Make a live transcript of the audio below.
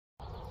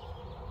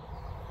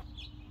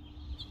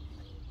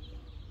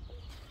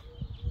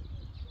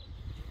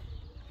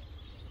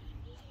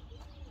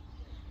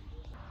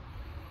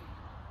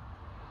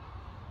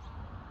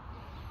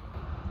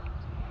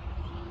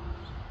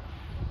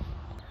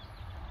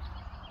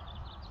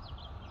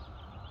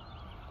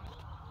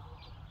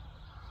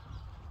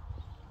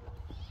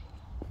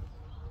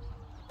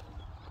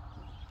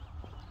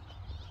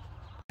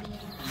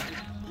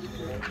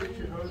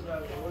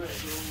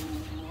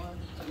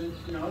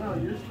No, no,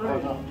 you're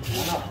straight. Oh,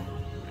 no.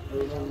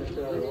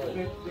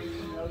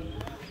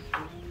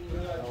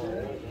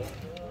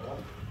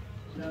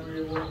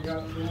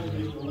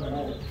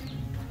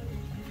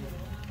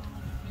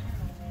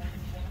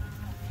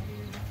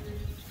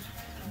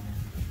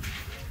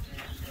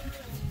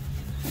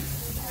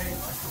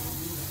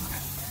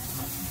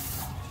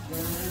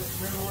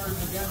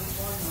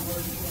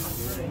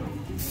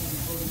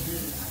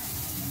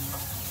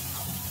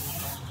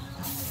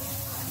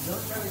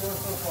 Don't try to go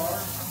so far.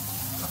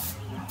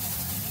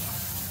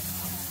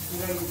 You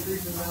gotta be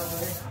creeping that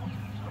way.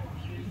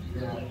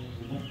 Yeah.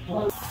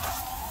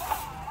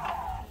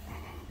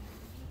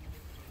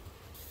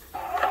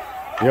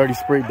 They already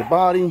sprayed the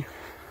body,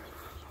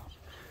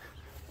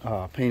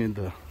 painted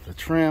the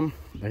trim.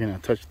 They're gonna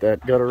touch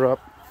that gutter up.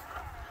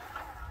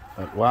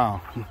 But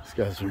wow, these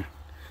guys are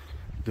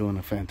doing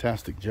a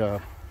fantastic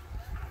job.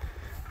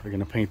 They're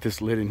gonna paint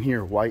this lid in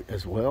here white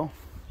as well.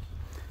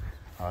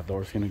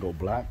 Door's gonna go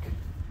black.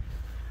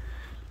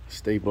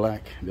 Stay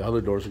black. The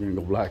other doors are gonna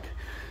go black.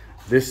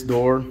 This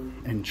door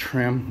and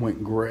trim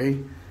went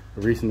gray.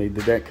 The reason they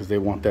did that because they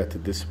want that to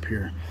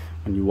disappear.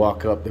 When you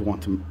walk up, they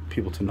want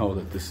people to know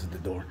that this is the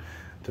door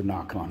to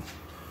knock on.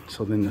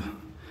 So then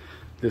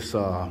this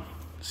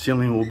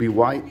ceiling will be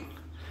white,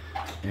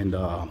 and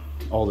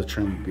all the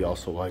trim will be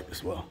also white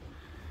as well.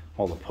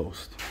 All the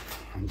posts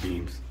and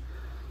beams.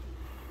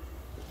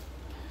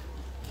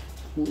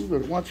 Ooh, you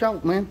better watch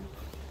out, man.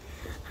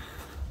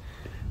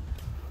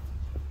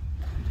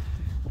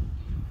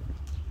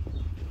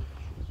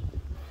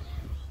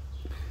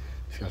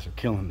 These guys are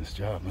killing this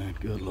job, man.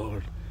 Good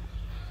Lord.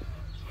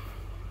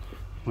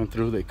 Went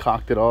through, they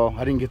caulked it all.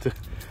 I didn't get to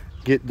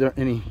get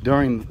any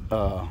during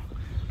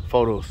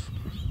photos.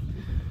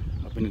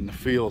 I've been in the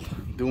field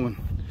doing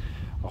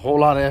a whole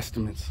lot of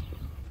estimates.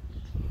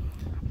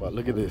 But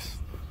look at this.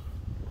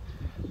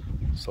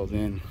 So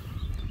then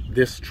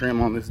this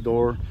trim on this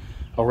door,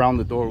 around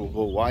the door will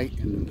go white,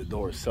 and then the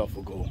door itself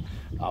will go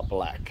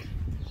black.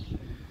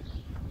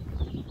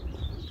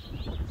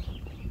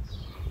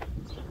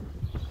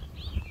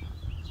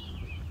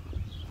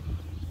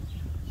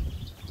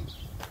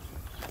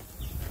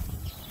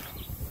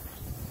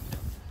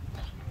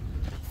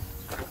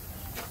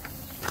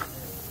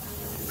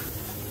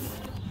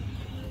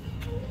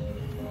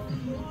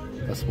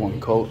 That's one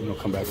coat, and they'll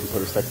come back and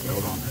put a second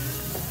coat on.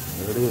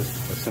 There it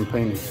is. That's some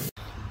painting.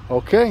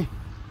 Okay,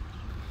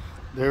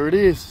 there it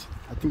is.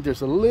 I think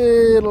there's a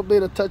little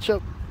bit of touch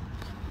up,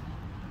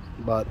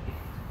 but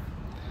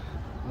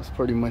that's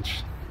pretty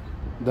much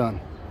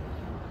done.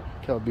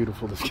 Look how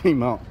beautiful this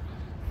came out.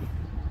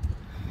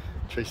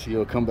 Tracy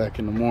will come back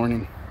in the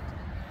morning,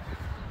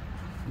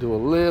 do a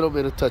little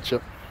bit of touch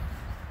up.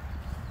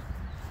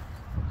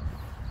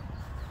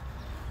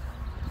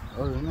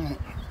 Other than that,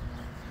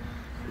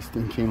 this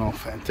thing came out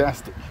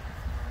fantastic.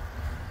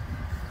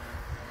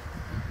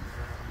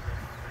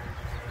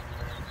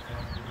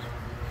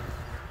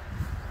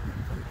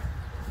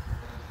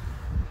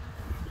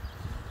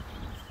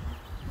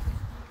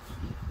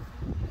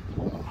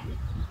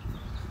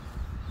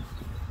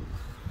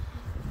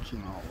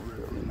 Came out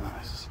really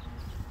nice.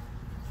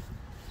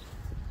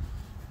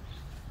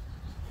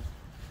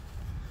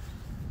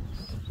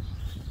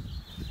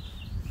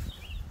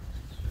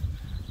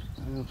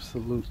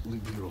 Absolutely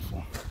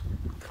beautiful.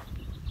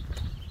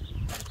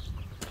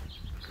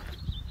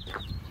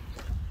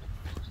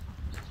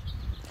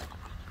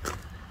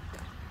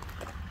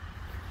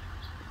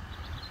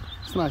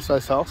 It's a nice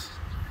size house.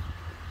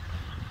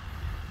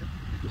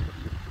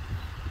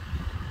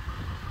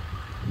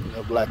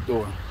 That black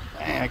door.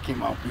 Man, it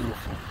came out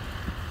beautiful.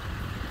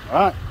 All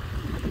right.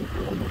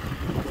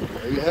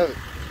 There you have it.